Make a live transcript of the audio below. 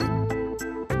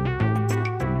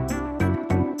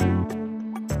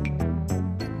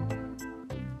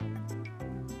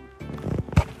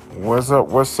What's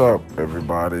up,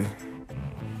 everybody?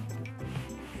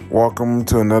 Welcome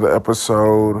to another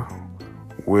episode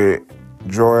with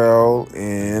Joel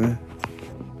and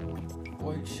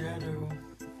White Shadow.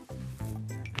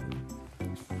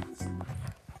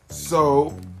 So,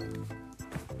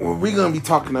 what we're going to be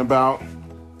talking about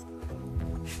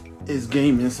is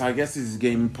gaming. So, I guess this is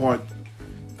gaming part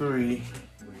 3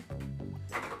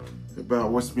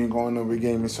 about what's been going on with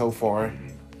gaming so far.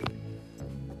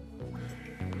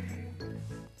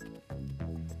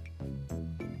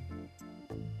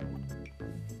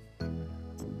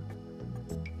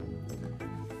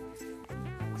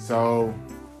 So,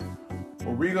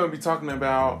 what we're going to be talking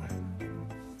about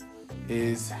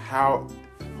is how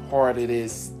hard it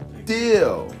is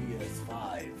still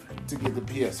ps5 to get the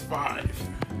ps5.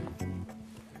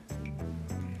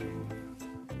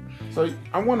 So,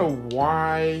 I wonder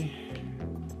why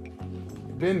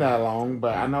it's been that long,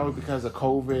 but I know because of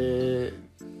COVID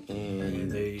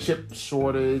and chip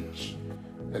shortage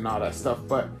and all that stuff,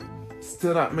 but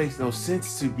still that makes no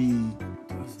sense to be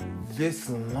this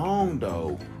long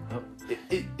though.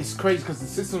 It's crazy because the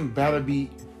system better be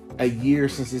a year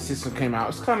since this system came out.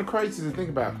 It's kind of crazy to think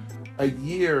about. A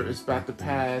year is about to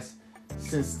pass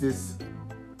since this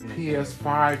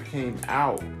PS5 came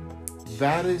out.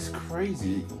 That is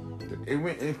crazy. It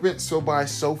went so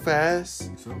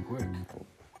fast. so quick.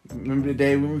 Remember the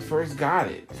day when we first got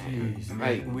it? Jeez,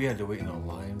 Like, we had to wait in a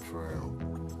line for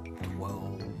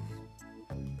 12,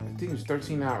 I think it was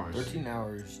 13 hours. 13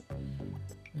 hours.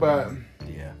 But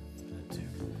Yeah, that too.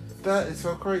 that is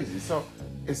so crazy. So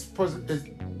it's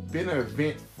been an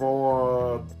event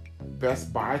for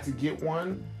Best Buy to get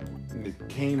one, and it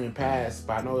came and passed.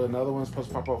 But I know another one's supposed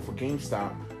to pop up for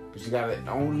GameStop, but you got it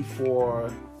only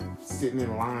for sitting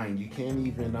in line. You can't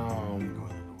even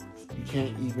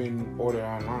order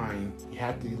online. You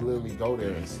have to literally go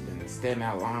there and stand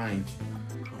that line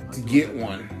to get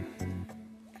one.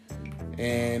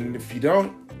 And if you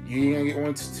don't, you ain't gonna get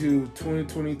one to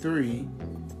 2023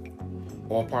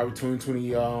 or probably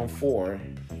 2024.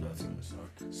 That's gonna suck.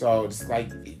 So it's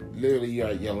like literally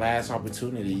your last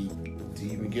opportunity to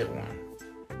even get one.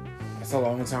 That's a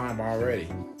long time already.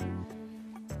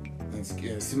 It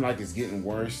seems like it's getting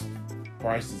worse.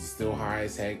 Prices are still high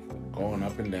as heck, going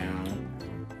up and down.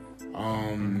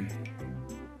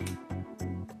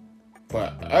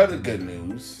 But other good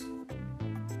news,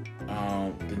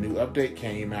 the new update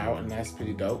came out, and that's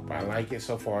pretty dope. I like it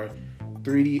so far.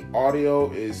 3D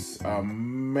audio is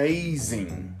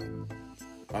amazing.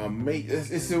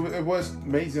 It was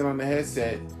amazing on the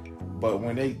headset, but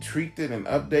when they tweaked it and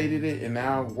updated it, and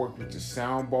now work with the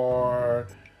soundbar,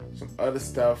 some other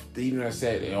stuff. They even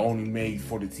said it only made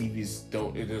for the TVs.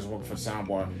 It doesn't work for the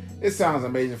soundbar. It sounds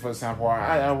amazing for the soundbar.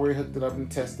 I already hooked it up and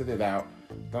tested it out.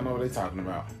 Don't know what they're talking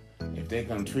about. If they're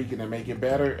gonna tweak it and make it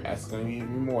better, that's gonna be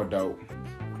even more dope.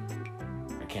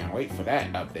 I can't wait for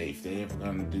that update if they're ever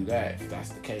gonna do that. If that's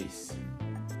the case.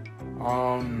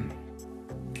 Well,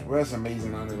 that's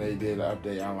amazing under they did an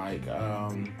update. I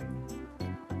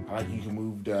like you can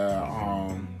move the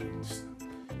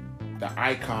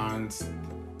icons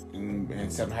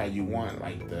and somehow how you want,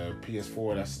 like the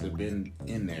PS4 that's still been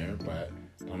in there, but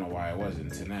don't know why it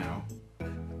wasn't until now.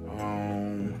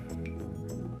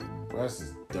 Well, this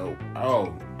is dope.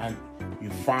 Oh, and you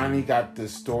finally got the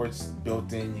storage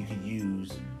built in you can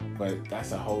use, but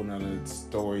that's a whole nother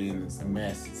story and it's a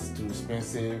mess. It's too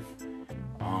expensive.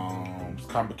 It's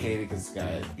complicated because it's got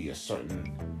to be a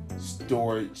certain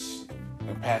storage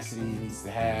capacity it needs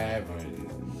to have and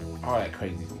all that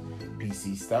crazy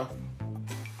PC stuff.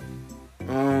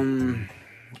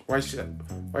 White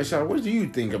Shadow, what do you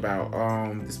think about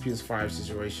this PS5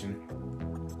 situation?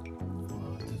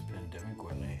 Well, this pandemic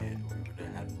when they hit, we would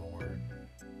have had more.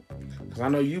 Because I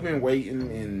know you've been waiting,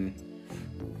 and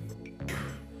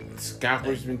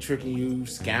scalpers been tricking you,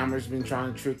 scammers been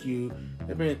trying to trick you.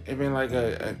 It's been like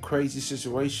a crazy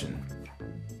situation.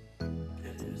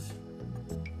 It is.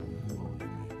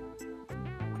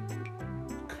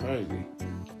 Crazy.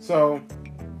 So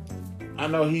I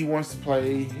know he wants to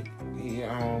play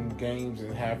games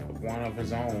and have one of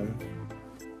his own.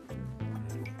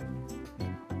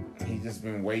 He's just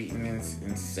been waiting and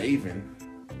saving.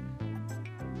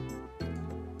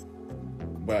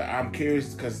 But I'm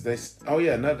curious because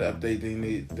another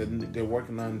update they're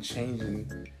working on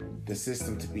changing the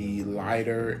system to be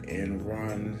lighter and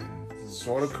run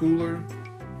sort of cooler,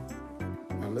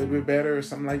 a little bit better or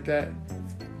something like that.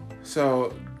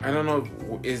 So I don't know,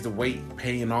 is the weight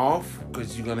paying off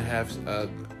because you're gonna have a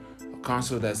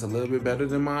console that's a little bit better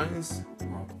than mine's,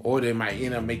 or they might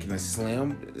end up making a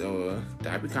slim.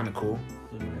 That'd be kind of cool.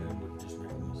 They might end up just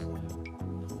making a slim.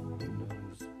 Who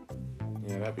knows?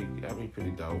 that'd be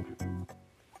pretty dope.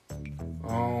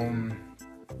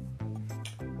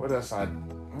 What else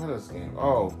game?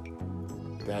 Oh,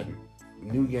 that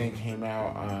new game came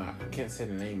out. I can't say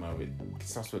the name of it. It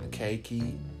starts with a K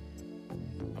key.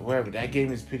 Whatever. That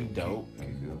game is pretty dope.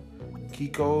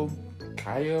 Kaio.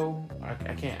 I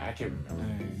can't remember.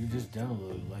 Hey, you just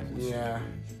downloaded Life is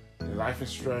Strange. Life is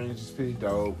Strange is pretty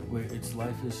dope. Wait, it's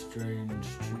Life is Strange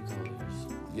True Colors.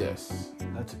 Yes.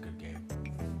 That's a good game.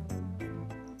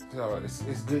 So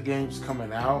it's good games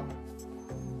coming out.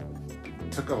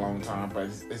 Took a long time, but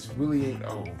it's really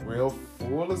a real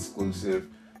full exclusive,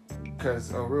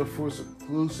 because a real full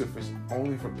exclusive is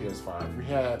only for PS5. We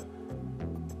had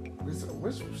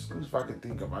which exclusive I could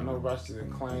think of. I know Ratchet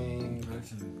and Clank.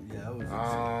 Yeah, that was.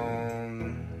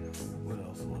 What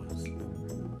else was?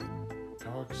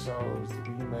 Dark Souls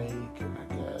remake, I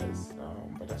guess.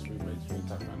 But that's remakes. We ain't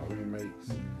talking about no remakes.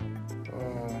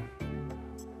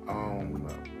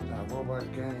 That robot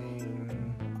game.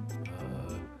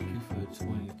 FIFA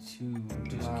 22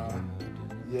 just came out.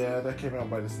 Yeah, that came out,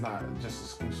 but it's not just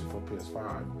exclusive for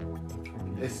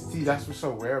PS5. That's what's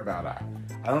so rare about it.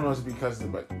 I don't know if it's because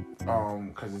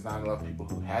there's not enough people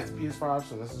who has PS5,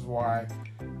 so this is why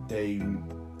they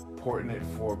porting it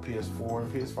for PS4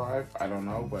 and PS5. I don't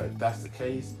know, but if that's the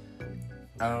case,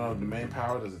 I don't know. The main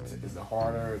power is it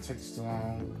harder? It takes too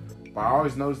long. But I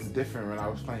always noticed the difference when I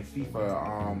was playing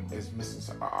FIFA. It's missing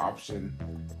an option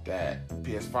that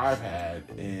PS5 had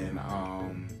and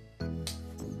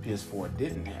PS4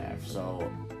 didn't have.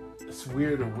 So it's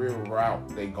weird the real route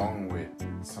they going with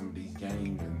some of these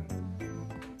games and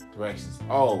directions.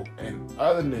 Oh, and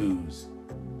other news,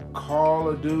 Call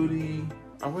of Duty.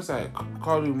 What's that?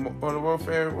 Call of Duty Modern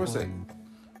Warfare. What's that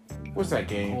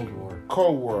game?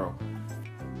 Cold War.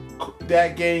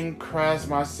 That game crashed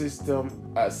my system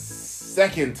a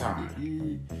second time.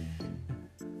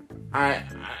 I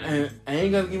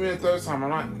ain't gonna give me a third time. I'm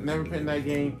not never putting that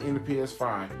game in the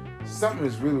PS5. Something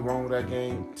is really wrong with that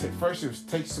game. First, it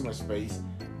takes too much space,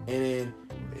 and then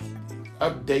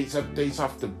updates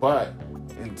off the butt,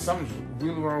 and something's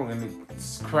really wrong, and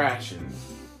it's crashing.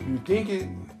 You think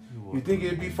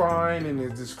it'd be fine, and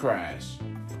it just crash.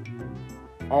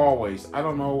 Always. I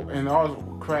don't know, and it always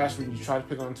crash when you try to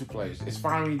pick on 2 players. It's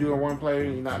fine when you do it 1 player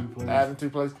and you're not adding 2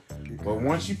 players, but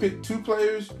once you pick 2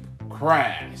 players,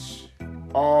 crash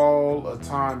all the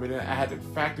time. And then I had to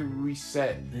factory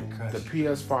reset the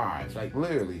PS5, like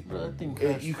literally. Bro,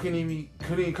 you couldn't even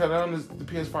cut on the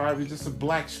PS5. It's just a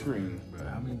black screen. Bro,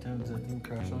 how many times did that thing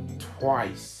crash on you?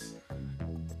 Twice.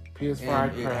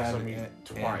 PS5 crashed on me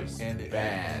twice. And it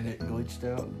glitched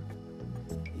out.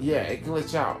 Yeah, it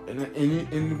glitched out.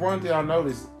 And one thing I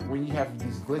noticed, when you have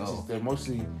these glitches, they're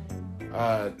mostly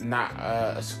not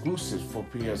exclusive for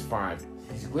PS5.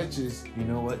 These glitches... You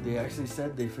know what? They actually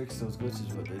said they fixed those glitches,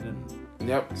 but they didn't.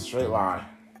 Yep, straight lie.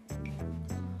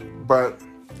 But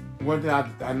one thing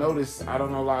I noticed, I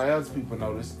don't know a lot of other people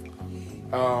noticed,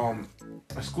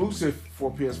 exclusive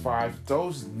for PS5,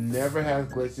 those never have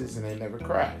glitches and they never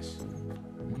crash.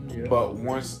 Yeah. But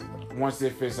once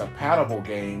if it's a compatible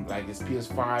game, like it's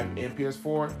PS5 and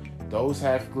PS4, those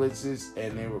have glitches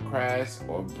and they will crash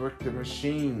or brick the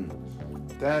machine.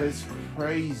 That is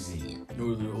crazy.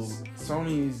 Sony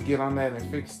needs to get on that and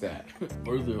fix that.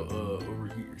 Or they'll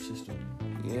overheat your system.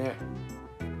 Yeah.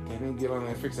 They didn't get on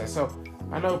that and fix that. So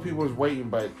I know people was waiting,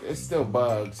 but it's still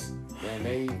bugs. And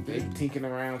they tinkering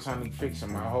around trying to fix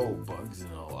them. I hope. Bugs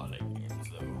in a lot of games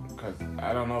though. Because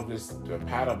I don't know if this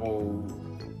compatible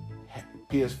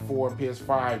PS4,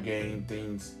 PS5 game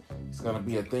things is going to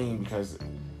be a thing, because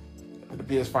the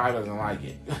PS5 doesn't like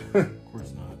it. Of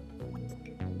course not.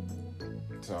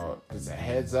 So it's a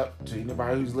heads up to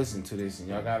anybody who's listening to this and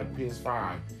y'all got a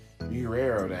PS5. Be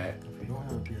aware of that. If you don't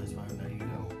have a PS5, there you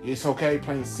go. It's okay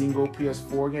playing single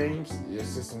PS4 games. Your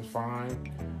system's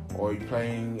fine. Or you're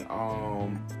playing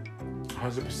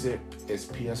 100% it's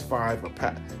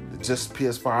PS5, just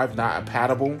PS5, not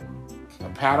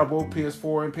compatible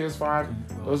PS4 and PS5.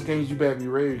 Those games you better be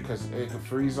ready, because it can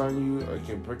freeze on you, or it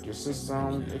can break your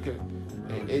system.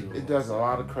 It does a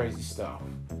lot of crazy stuff.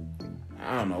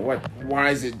 I don't know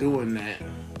why is it doing that.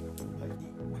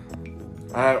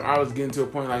 I was getting to a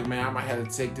point like, man, I might have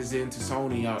to take this into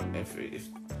Sony if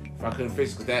I couldn't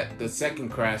fix it, because the second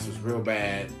crash was real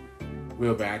bad.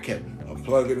 I kept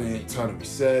unplugging it, trying to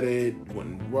reset it,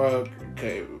 wouldn't work.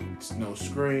 Okay, no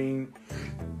screen,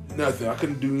 nothing. I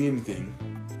couldn't do anything.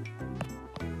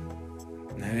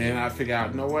 And then I figured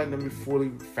out, you know what? Let me fully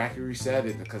factory reset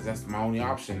it, because that's my only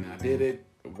option. I did it.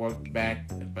 It worked back,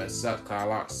 but it sucked. I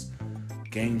lost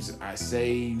games I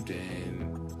saved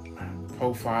and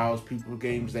profiles,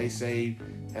 games they saved.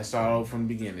 I started over from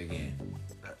the beginning again.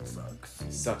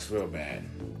 sucks real bad.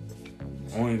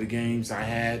 Only the games I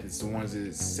had is the ones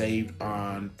that saved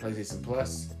on PlayStation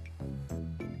Plus.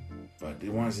 But the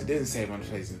ones that didn't save on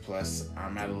PlayStation Plus,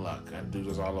 I'm out of luck. I do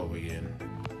those all over again.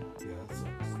 Yeah, that sucks.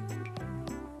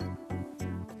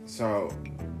 So,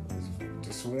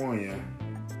 just warn you,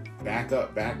 back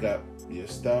up your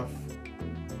stuff.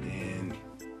 And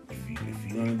if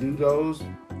you're going to do those,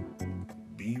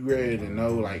 be ready to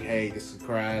know, like, hey, this will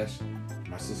crash.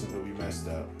 My system will be messed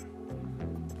up.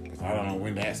 Because I don't know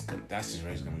when that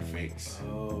situation's going to be fixed.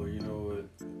 Oh, you know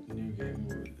what? The new game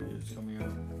is coming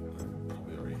out.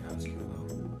 Probably already has come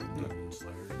out.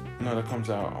 No, that comes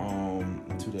out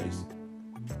in 2 days.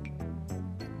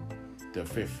 The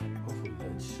 5th. Hopefully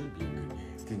that should be a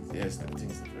good game. Yes, I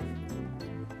think it's the 5th.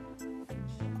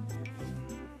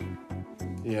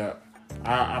 Yeah.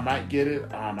 I might get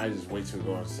it. I might just wait till it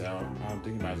go on sale. I don't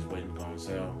think you might just wait to go on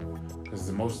sale. Because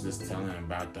the most of this telling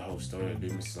about the whole story of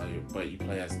Demon Slayer, but you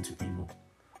play as 2 people.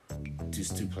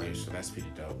 Just 2 players, so that's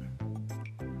pretty dope.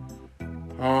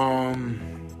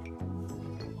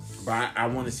 But I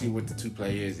want to see what the 2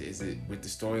 player is. Is it with the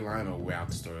storyline or without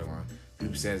the storyline?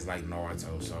 People say it's like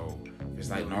Naruto, so if it's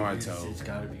like Naruto, it's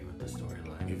gotta be with the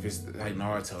storyline. If it's like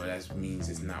Naruto, that means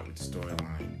it's not with the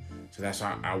storyline. So that's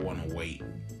why I want to wait.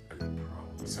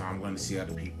 So I'm going to see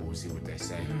other people and see what they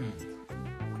say.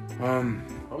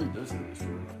 Probably does have the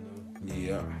storyline though.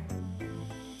 Yeah.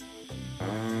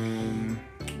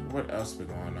 What else been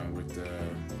going on with the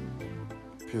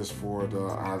PS4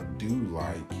 that I do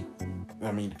like?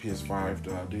 I mean, the PS5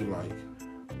 that I do like.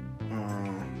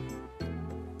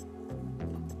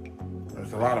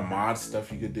 There's a lot of mod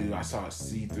stuff you could do. I saw a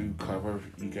see-through cover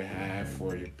you could have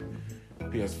for your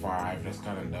PS5. That's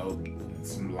kind of dope.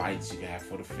 Some lights you can have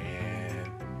for the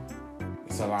fan.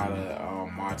 It's a lot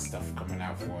of mod stuff coming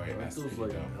out for it. That's those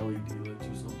like dope. LED lights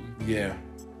or something. Yeah,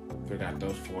 they got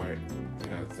those for it.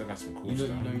 They got some cool stuff.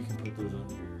 You know you can put those on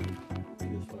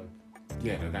your PS5.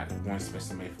 Yeah, they got one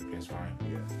special made for PS5.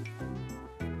 Yeah.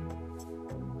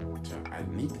 So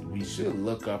we should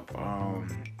look up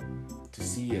to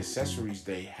see accessories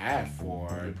they have for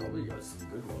They probably got some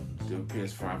good ones. the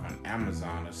PS5 on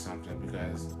Amazon or something,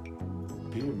 because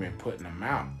people have been putting them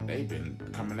out. They've been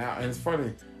coming out, and it's funny.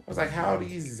 I was like, how are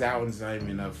these out and not even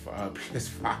enough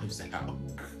PS5s out?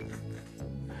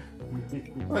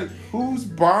 Like, who's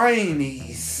buying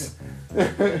these?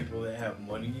 People that have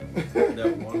money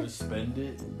that want to spend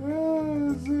it.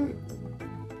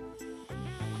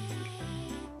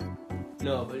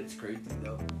 No, but it's crazy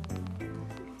though.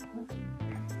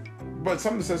 But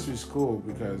some accessories cool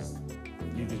because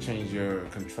you can change your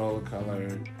controller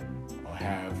color or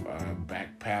have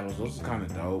back paddles. Those are kind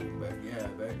of dope. Back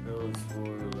pedals for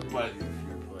like if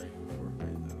you're playing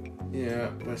Fortnite though. Yeah,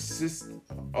 but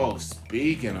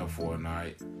speaking of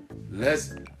Fortnite,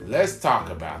 let's talk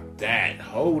about that.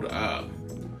 Hold up.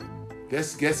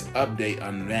 Let's get an update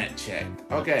on that check.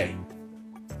 Okay.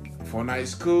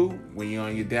 Fortnite's cool. When you're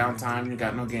on your downtime, you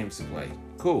got no games to play.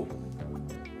 Cool.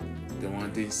 The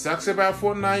one thing sucks about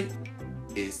Fortnite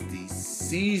is the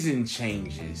season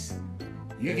changes.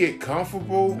 You get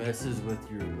comfortable. Messes with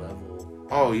your level.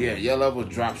 Oh yeah, your level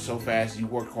drops so fast. You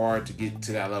work hard to get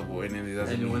to that level, and then it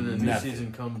doesn't. And when the nothing. new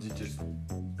season comes, it just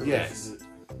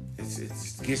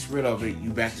it gets rid of it. You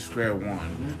back to square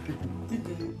one.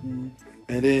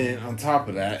 And then on top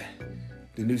of that,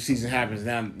 the new season happens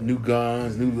now. New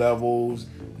guns, new levels,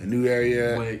 a new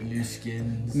area, new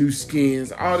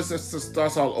skins, all this stuff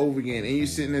starts all over again. And you're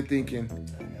sitting there thinking,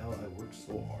 hell, I worked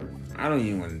so hard. I don't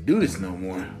even want to do this no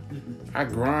more. I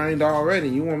grind already.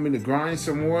 You want me to grind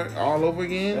some more all over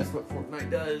again? That's what Fortnite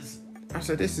does. I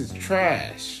said, this is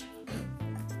trash.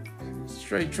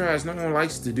 Straight trash. No one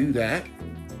likes to do that.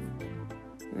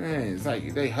 Man, it's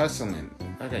like they hustling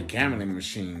like a gambling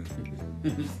machine.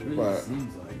 But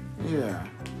seems like. Yeah.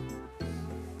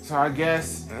 So I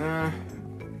guess I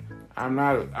ain't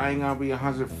gonna be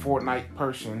 100 Fortnite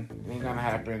person. It ain't gonna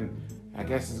happen. I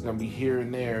guess it's gonna be here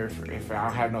and there if I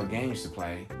don't have no games to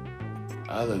play.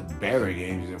 Other better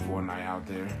games than Fortnite out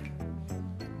there.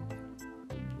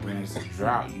 When it's a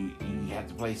drought, you have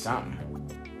to play something.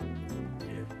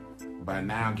 Yeah. But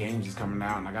now games is coming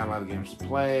out and I got a lot of games to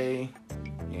play.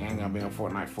 You ain't gonna be on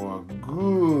Fortnite for a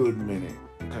good minute.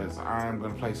 Because I'm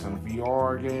going to play some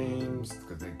VR games.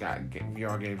 Because they got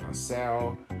VR games on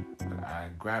sale. I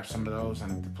grabbed some of those I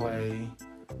need to play.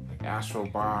 Like Astro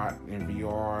Bot in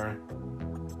VR.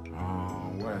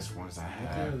 What else ones I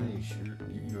have?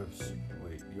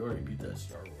 You already beat that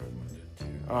Star Wars one, didn't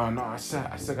No, I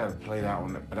still gotta play that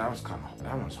one, but that one's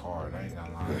hard. I ain't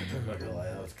gonna lie. I'm not gonna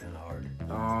lie, that was kind of hard.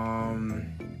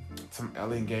 Some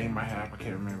alien game I have, I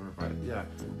can't remember, but yeah,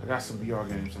 I got some VR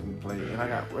games I can play, and I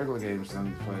got regular games I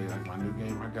need to play. Like my new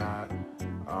game I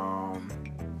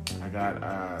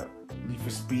got Need for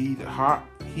Speed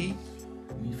Heat.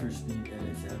 Need for Speed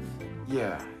NSF.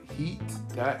 Yeah, Heat.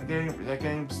 That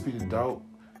game's pretty dope.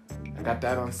 I got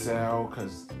that on sale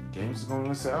because games are going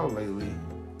on sale lately.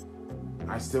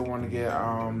 I still want to get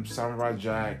Samurai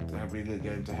Jack. That'd be a good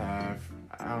game to have.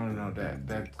 I don't know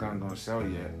that's gonna go on sale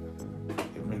yet. It's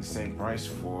been the same price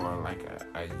for like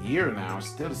a year now. It's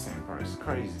still the same price. It's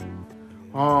crazy.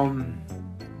 What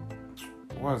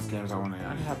else games I want to?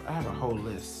 I have a whole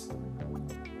list.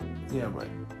 Yeah, but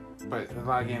a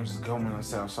lot of games is going on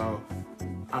sale, so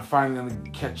I'm finally gonna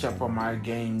catch up on my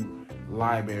game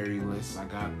library list I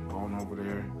got going over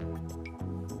there.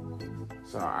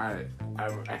 So I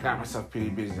got myself pretty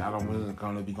busy. I don't really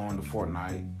gonna be going to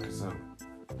Fortnite because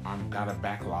I've got a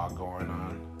backlog going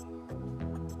on.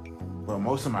 But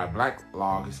most of my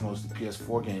backlog is mostly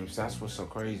PS4 games. That's what's so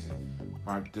crazy.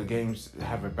 The games that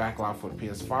have a backlog for the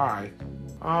PS5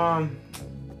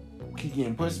 keep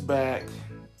getting pushed back.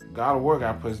 God of War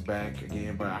got pushed back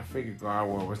again, but I figured God of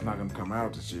War was not gonna come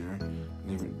out this year. I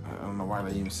don't know why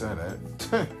they even said that.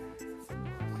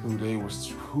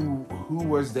 Who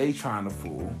was they trying to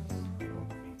fool?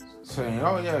 Saying,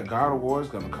 oh yeah, God of War is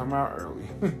gonna come out early.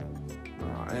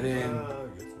 And then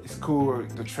it's cool.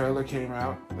 The trailer came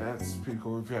out. That's pretty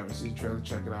cool. If you haven't seen the trailer,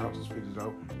 check it out. It's pretty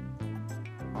dope.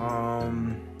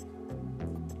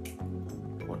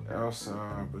 What else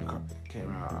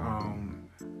came out?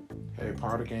 Harry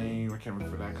Potter game. I can't wait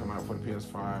for that to come out for the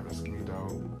PS5. That's gonna be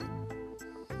dope.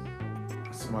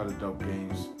 Some other dope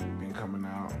games been coming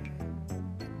out.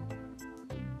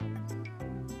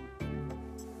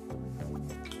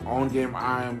 Only game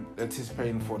I'm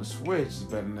anticipating for the Switch is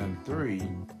better than 3.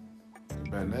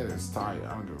 Better than that is tight.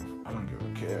 I don't give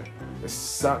a care. It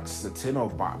sucks. The Nintendo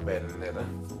bought better than that.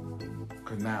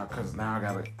 Cause now I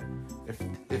gotta. If the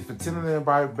Nintendo didn't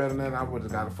buy it better than that, I would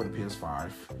have got it for the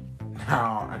PS5.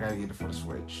 Now I gotta get it for the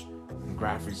Switch. And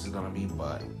graphics is gonna be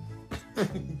butt.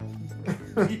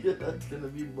 Yeah, that's gonna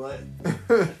be butt.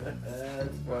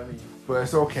 That's funny. But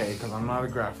it's okay, cause I'm not a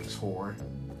graphics whore.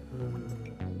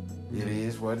 It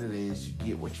is what it is. You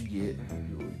get what you get.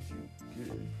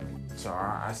 So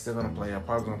I still gonna play. I'm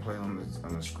probably gonna play on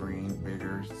the screen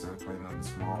bigger instead of playing on the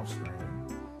small screen.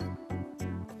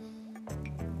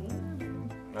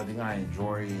 I think I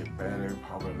enjoy it better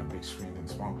probably on the big screen than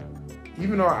small.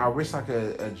 Even though I wish I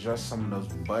could adjust some of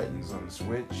those buttons on the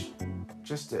Switch,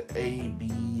 just the A, B,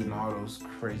 and all those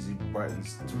crazy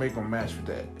buttons to make them match with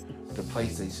the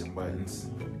PlayStation buttons.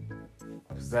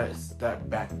 Cause that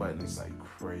back button is like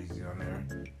crazy on there,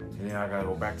 and then I gotta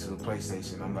go back to the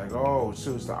PlayStation. I'm like, oh,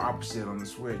 so it's the opposite on the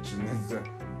Switch, and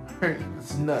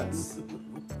it's nuts,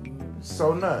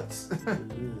 so nuts.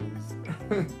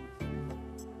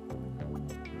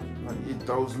 Like, it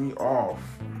throws me off.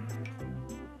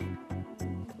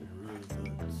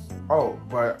 Oh,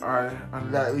 but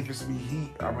on that Need for Speed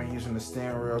Heat, I've been using the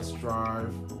steering wheel to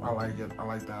drive. I like it. I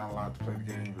like that a lot to play the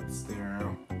game with the steering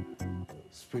wheel.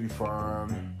 It's pretty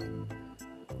fun.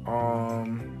 I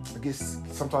guess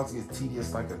sometimes it gets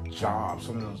tedious, like a job.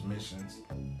 Some of those missions,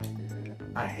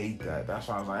 I hate that. That's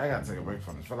why I was like, I gotta take a break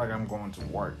from this. I feel like I'm going to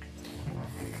work,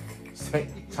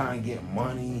 trying to get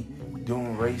money,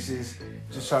 doing races,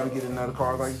 just trying to get another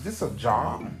car. Like, is this a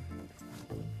job?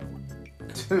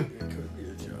 It could be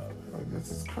a job. Like,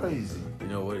 this is crazy. You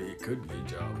know what? It could be a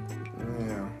job.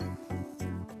 Yeah.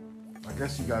 I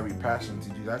guess you gotta be passionate to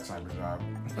do that type of job.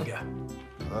 Yeah.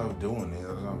 Love doing it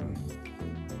or something.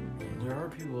 There are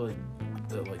people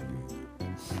that like do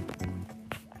that.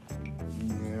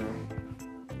 Yeah.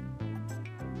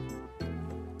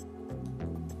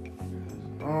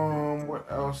 What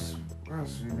else? What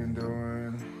else have you been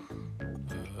doing?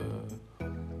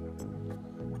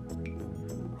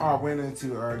 I went into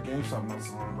GameStop not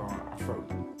so long ago.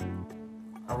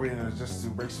 I went in just to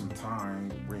waste some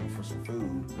time waiting for some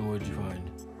food. And what'd you find?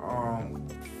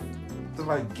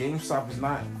 Like GameStop is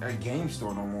not a game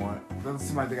store no more. It doesn't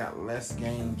seem like they got less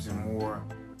games and more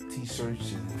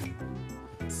t-shirts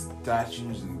and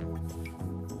statues and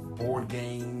board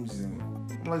games and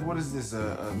I'm like, what is this?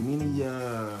 A mini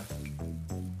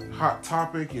Hot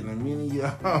Topic and a mini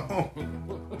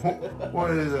what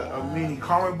is it? A mini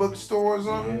comic book store or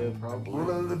something? Yeah, probably. With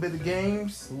a little bit of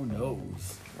games. Who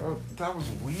knows? Oh, that was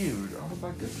weird. I was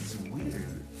like, this is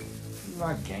weird. It's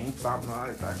not GameStop,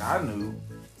 like I knew.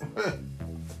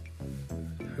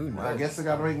 Who knows? I guess they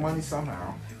gotta make money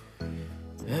somehow.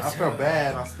 I felt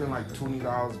bad. I spent like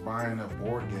 $20 buying a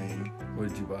board game. What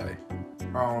did you buy?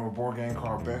 A board game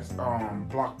called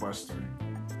Blockbuster.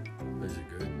 Is it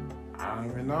good? I don't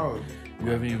even know. You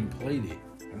haven't even played it.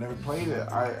 I never played it.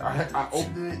 I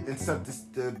opened it and set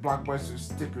the Blockbuster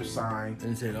sticker sign.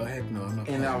 And said, "Oh heck no, I'm not."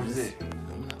 And that was it.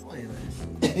 I'm not playing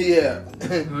this. Yeah.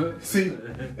 See,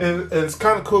 and it's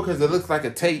kind of cool because it looks like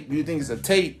a tape. You think it's a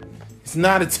tape? It's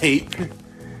not a tape.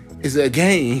 It's a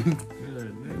game.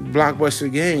 Blockbuster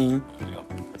game.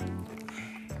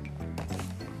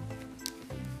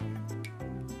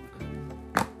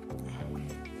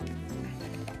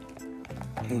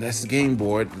 And that's the game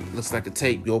board. It looks like a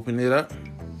tape. You open it up.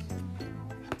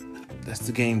 That's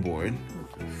the game board.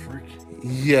 What the frick?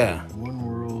 Yeah. One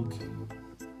World.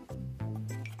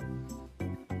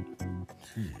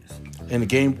 Jeez. And the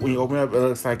game, when you open it up, it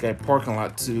looks like a parking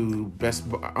lot to Best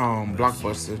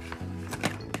Blockbuster.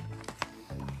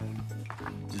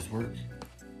 Does this work?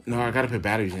 No, I gotta put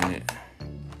batteries in it.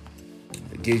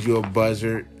 It gives you a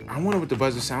buzzer. I wonder what the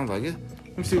buzzer sounds like.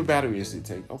 Let me see what batteries it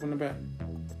take. Open the back.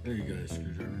 There you go,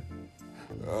 screwdriver.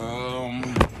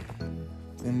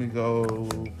 Let me go.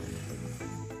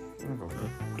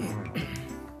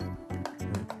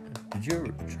 Did you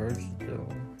ever charge that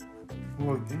one?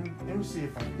 Well, let me see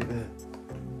if I can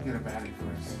get a battery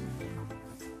first.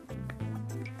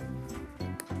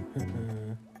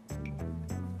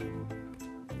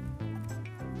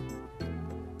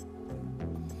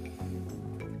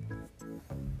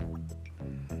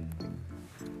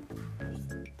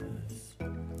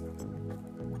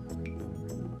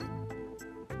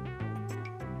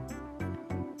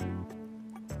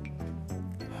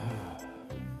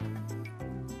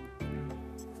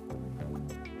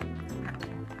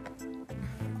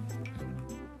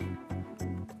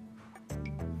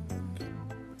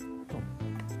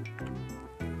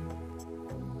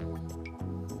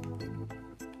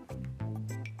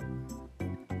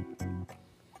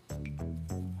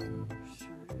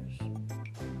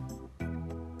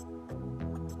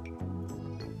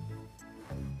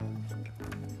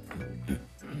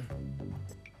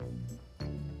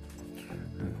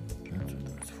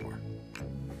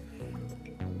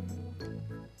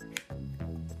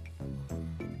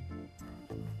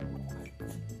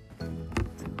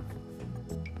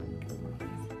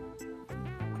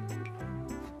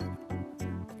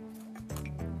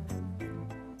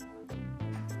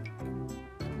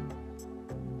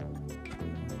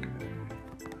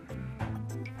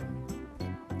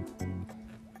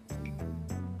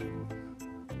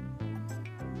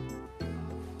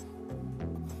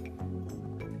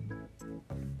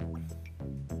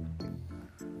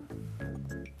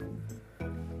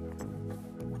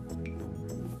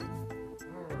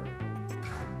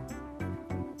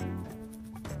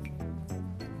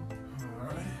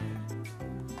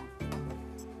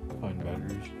 Find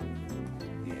batteries.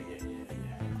 Yeah.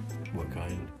 What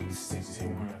kind?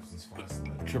 16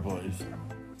 Triple A's.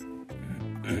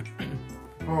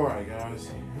 Alright,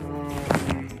 guys.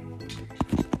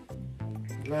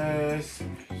 Let's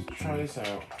try this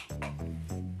out.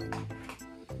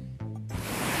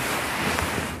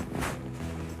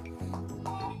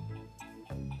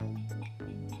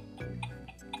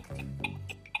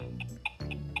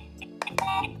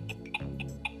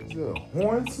 Is it a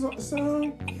horn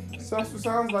sound?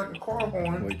 Sounds like a car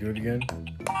horn. Wait, do it again.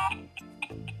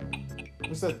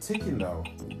 What's that ticking though?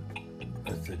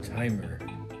 That's the timer.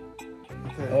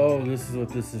 Okay. Oh, this is what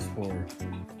this is for.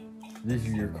 These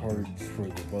are your cards for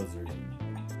the buzzer.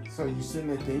 So you sitting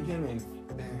there thinking and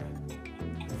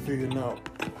figuring out.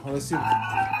 Oh, let's see.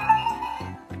 Alright,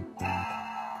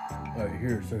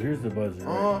 here. So here's the buzzer.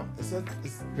 Right?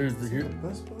 Here's the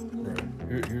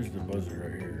here's the buzzer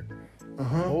right here.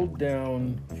 Hold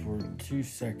down for 2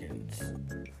 seconds.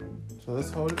 So let's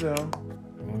hold it down.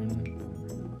 1,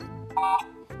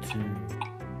 2.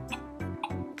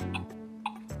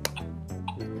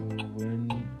 When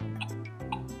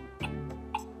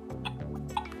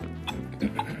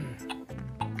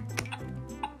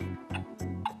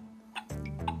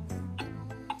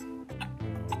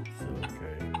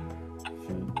okay.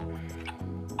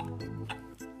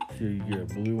 So you get a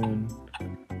blue one.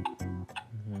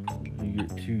 You get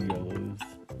 2 yellows.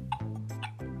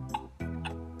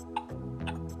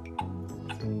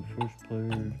 So first player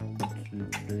to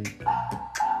take.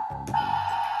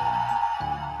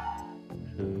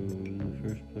 So the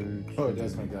first player. Oh, it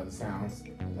does make the other sounds.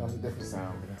 That was a different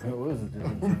sound. It was a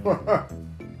different sound.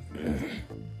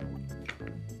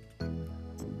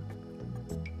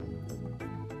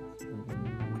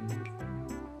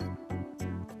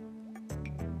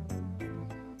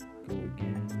 Go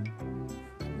again.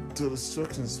 To the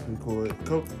instructions record.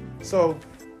 So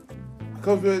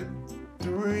comes with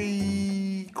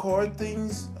 3 card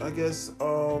things. I guess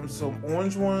some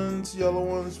orange ones, yellow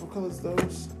ones. What color is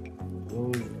those?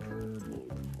 Those are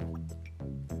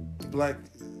black.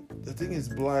 I think it's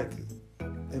black,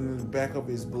 and then the back of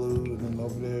it is blue, and then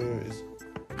over there is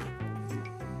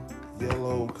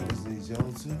yellow. What color is these?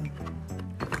 Yellow too.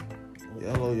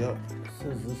 Yellow, yep. It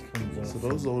says this comes up. So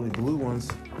those are the only blue ones.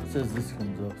 It says this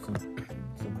comes up somehow.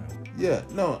 Yeah,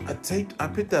 no, I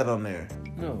put that on there.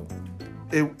 No.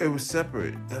 It was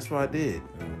separate. That's what I did.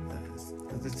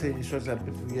 I just take the instructions how to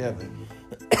put it together.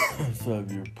 So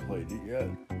have you played it yet?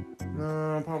 No,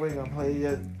 I'm probably ain't gonna play it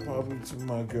yet. Probably to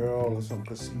my girl or something,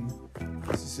 cause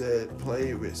she said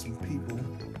play it with some people,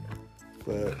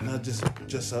 but not just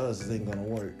us. It ain't gonna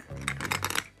work.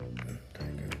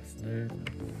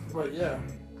 But yeah,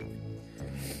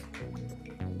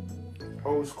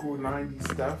 old school '90s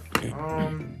stuff.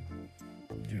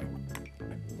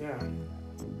 Yeah.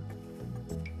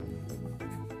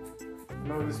 I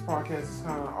know this podcast is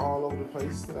kind of all over the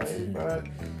place today, but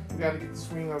we got to get the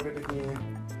swing of it again.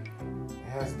 It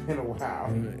has been a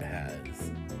while. It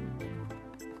has.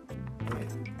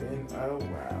 It's been a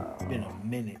while. It's been a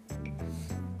minute.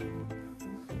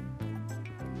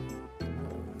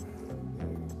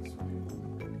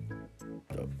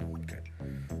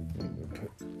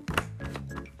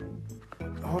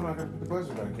 Hold on, I got to put the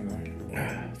buzzer back in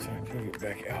there. So I can get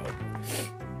back out.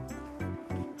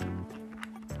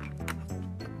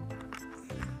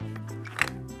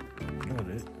 Got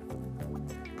it.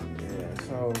 Yeah,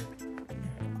 so.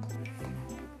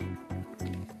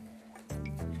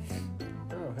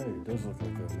 Oh, hey, it does look like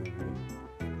a movie.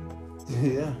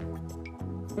 Yeah.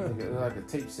 like a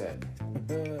tape set.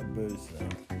 Yeah,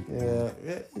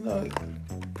 you know,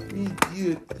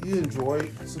 you enjoy.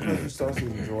 Sometimes you start to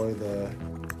enjoy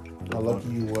how lucky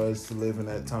you was to live in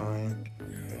that time,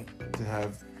 to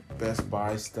have Best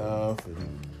Buy stuff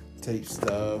and tape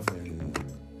stuff and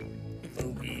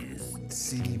movies,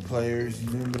 CD players.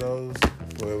 You remember those?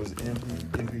 Where it was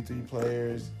MP3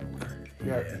 players.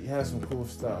 You had some cool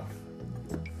stuff.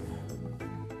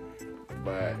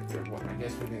 But I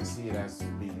guess we didn't see it as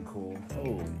being cool.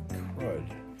 Holy crud.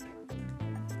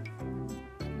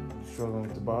 Struggling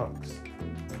with the box.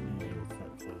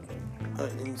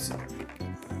 Let me see.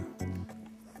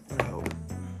 Oh.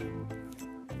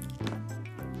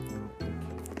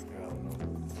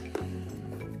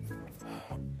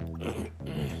 You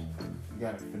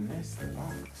gotta finesse the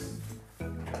box.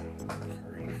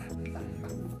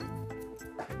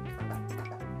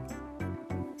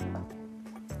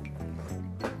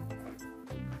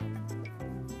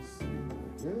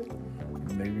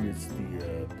 Maybe it's the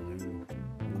blue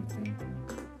thing.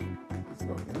 Let's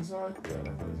go inside. Yeah,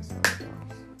 that goes inside the box.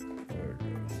 There it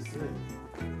goes. That's it.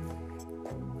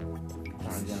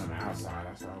 Trying to get on the outside,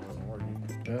 that's why it wasn't working.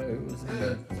 No, it was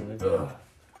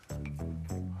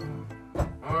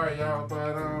Alright, y'all,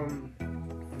 but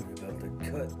about to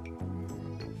cut.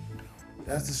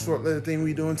 that's the short little thing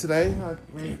we doing today.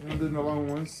 We ain't doing the long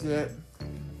ones yet.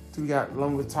 We got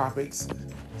longer topics.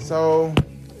 So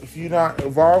if you're not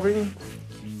evolving,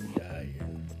 You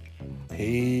dying.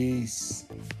 peace.